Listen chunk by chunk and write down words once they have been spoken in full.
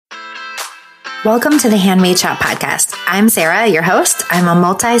Welcome to the Handmade Shop podcast. I'm Sarah, your host. I'm a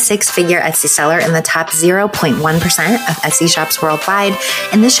multi-six-figure Etsy seller in the top 0.1% of Etsy shops worldwide.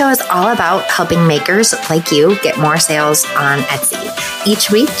 And this show is all about helping makers like you get more sales on Etsy.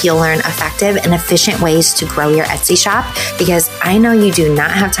 Each week, you'll learn effective and efficient ways to grow your Etsy shop because I know you do not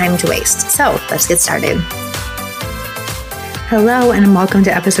have time to waste. So let's get started. Hello, and welcome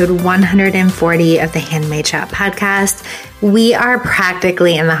to episode 140 of the Handmade Shop podcast. We are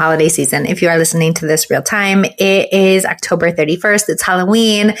practically in the holiday season. If you are listening to this real time, it is October 31st. It's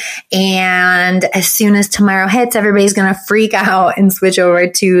Halloween. And as soon as tomorrow hits, everybody's going to freak out and switch over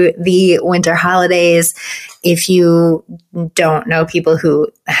to the winter holidays. If you don't know people who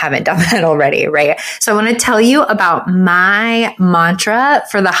haven't done that already, right? So I want to tell you about my mantra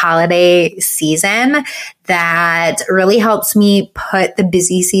for the holiday season that really helps me put the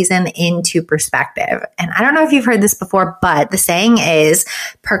busy season into perspective. And I don't know if you've heard this before, but the saying is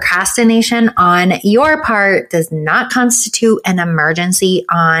procrastination on your part does not constitute an emergency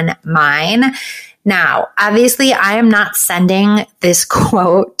on mine. Now, obviously, I am not sending this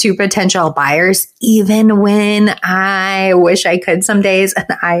quote to potential buyers, even when I wish I could some days.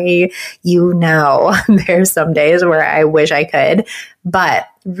 And there's some days where I wish I could. But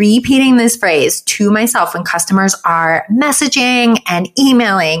repeating this phrase to myself when customers are messaging and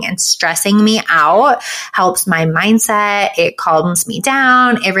emailing and stressing me out helps my mindset. It calms me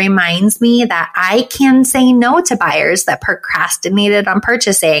down. It reminds me that I can say no to buyers that procrastinated on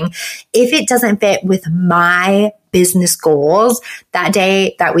purchasing if it doesn't fit with my business goals that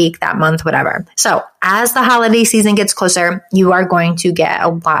day, that week, that month, whatever. So as the holiday season gets closer, you are going to get a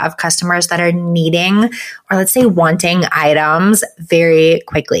lot of customers that are needing, or let's say wanting items very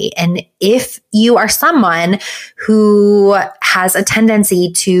quickly. And if you are someone who has a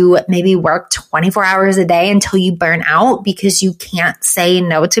tendency to maybe work 24 hours a day until you burn out because you can't say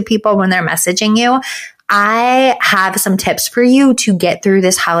no to people when they're messaging you, I have some tips for you to get through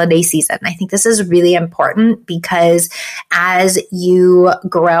this holiday season. I think this is really important because as you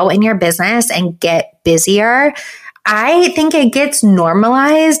grow in your business and get busier, I think it gets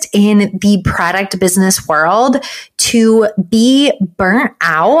normalized in the product business world to be burnt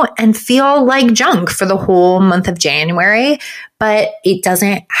out and feel like junk for the whole month of January, but it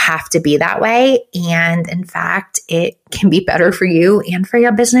doesn't have to be that way. And in fact, it can be better for you and for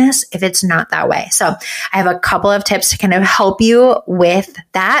your business if it's not that way. So I have a couple of tips to kind of help you with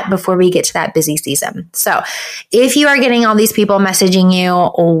that before we get to that busy season. So if you are getting all these people messaging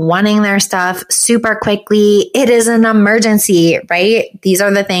you, wanting their stuff super quickly, it is an emergency, right? These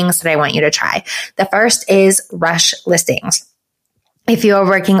are the things that I want you to try. The first is rush listings. If you are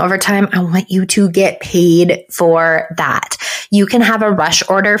working overtime, I want you to get paid for that. You can have a rush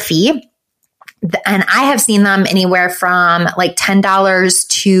order fee. And I have seen them anywhere from like $10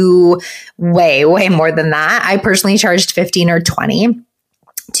 to way more than that. I personally charged $15 or $20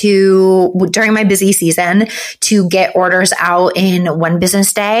 during my busy season to get orders out in one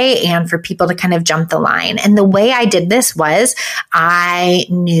business day and for people to kind of jump the line. And the way I did this was I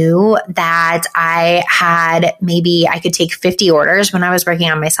knew that I could take 50 orders when I was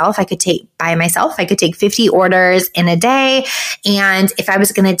working on myself. I could take 50 orders in a day. And if I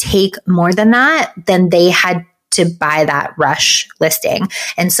was going to take more than that, then they had to buy that rush listing.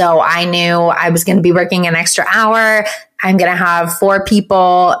 And so I knew I was going to be working an extra hour. I'm going to have 4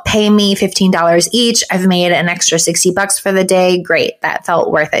 people pay me $15 each. I've made an extra $60 for the day. Great. That felt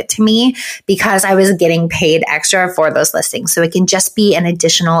worth it to me because I was getting paid extra for those listings. So it can just be an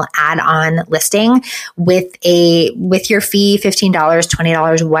additional add-on listing with your fee, $15,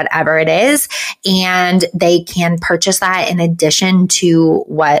 $20, whatever it is. And they can purchase that in addition to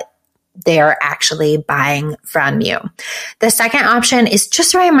what they're actually buying from you. The second option is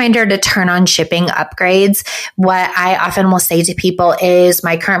just a reminder to turn on shipping upgrades. What I often will say to people is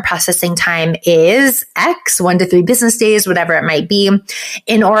my current processing time is X, 1 to 3 business days, whatever it might be.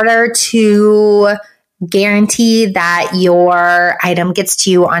 In order to guarantee that your item gets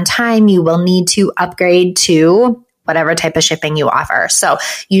to you on time, you will need to upgrade to whatever type of shipping you offer. So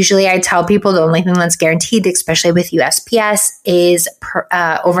usually I tell people the only thing that's guaranteed, especially with USPS, is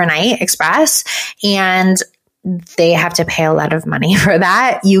overnight express, and they have to pay a lot of money for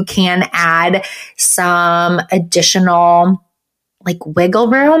that. You can add some additional wiggle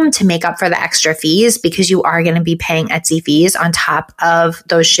room to make up for the extra fees because you are going to be paying Etsy fees on top of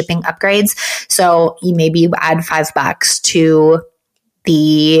those shipping upgrades. So you maybe add $5 to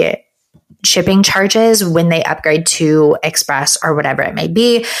the shipping charges when they upgrade to Express or whatever it may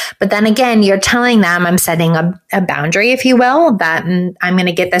be. But then again, you're telling them, I'm setting a boundary, if you will, that I'm going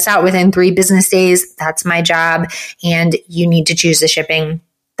to get this out within 3 business days. That's my job. And you need to choose the shipping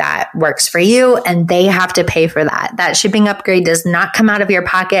that works for you, and they have to pay for that. That shipping upgrade does not come out of your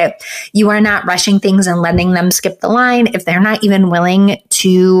pocket. You are not rushing things and letting them skip the line if they're not even willing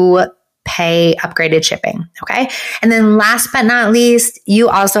to pay upgraded shipping. Okay. And then last but not least, you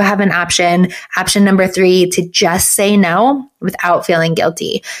also have an option number 3, to just say no without feeling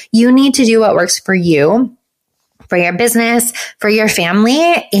guilty. You need to do what works for you, for your business, for your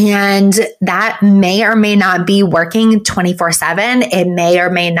family. And that may or may not be working 24/7. It may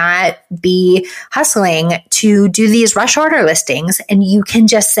or may not be hustling to do these rush order listings, and you can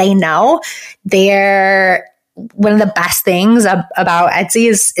just say no. One of the best things about Etsy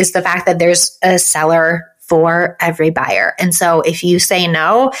is the fact that there's a seller for every buyer. And so if you say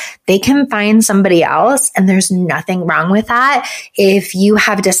no, they can find somebody else, and there's nothing wrong with that. If you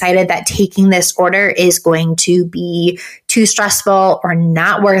have decided that taking this order is going to be too stressful or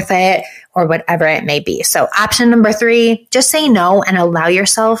not worth it, or whatever it may be. So option number 3, just say no and allow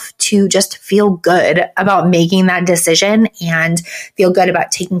yourself to just feel good about making that decision and feel good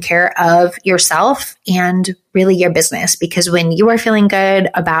about taking care of yourself and really your business. Because when you are feeling good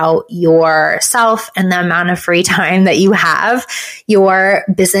about yourself and the amount of free time that you have, your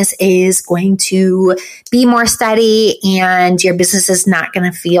business is going to be more steady, and your business is not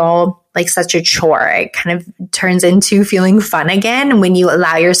going to feel like such a chore. It kind of turns into feeling fun again when you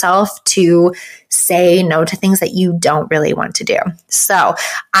allow yourself to say no to things that you don't really want to do. So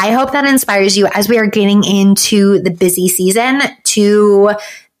I hope that inspires you as we are getting into the busy season to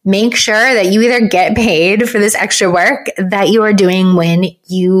make sure that you either get paid for this extra work that you are doing when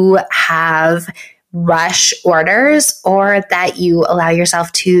you have rush orders, or that you allow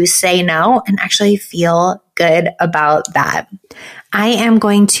yourself to say no and actually feel good about that. I am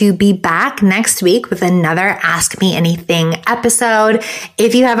going to be back next week with another Ask Me Anything episode.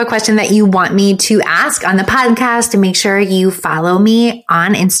 If you have a question that you want me to ask on the podcast, make sure you follow me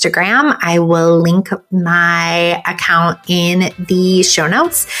on Instagram. I will link my account in the show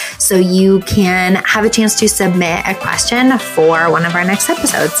notes so you can have a chance to submit a question for one of our next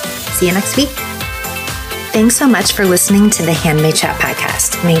episodes. See you next week. Thanks so much for listening to the Handmade Chat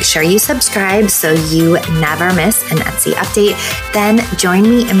podcast. Make sure you subscribe so you never miss an Etsy update. Then join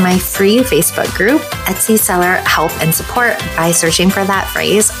me in my free Facebook group, Etsy Seller Help and Support, by searching for that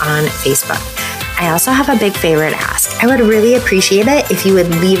phrase on Facebook. I also have a big favor to ask. I would really appreciate it if you would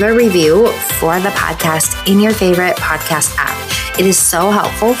leave a review for the podcast in your favorite podcast app. It is so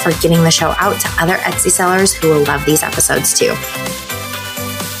helpful for getting the show out to other Etsy sellers who will love these episodes too.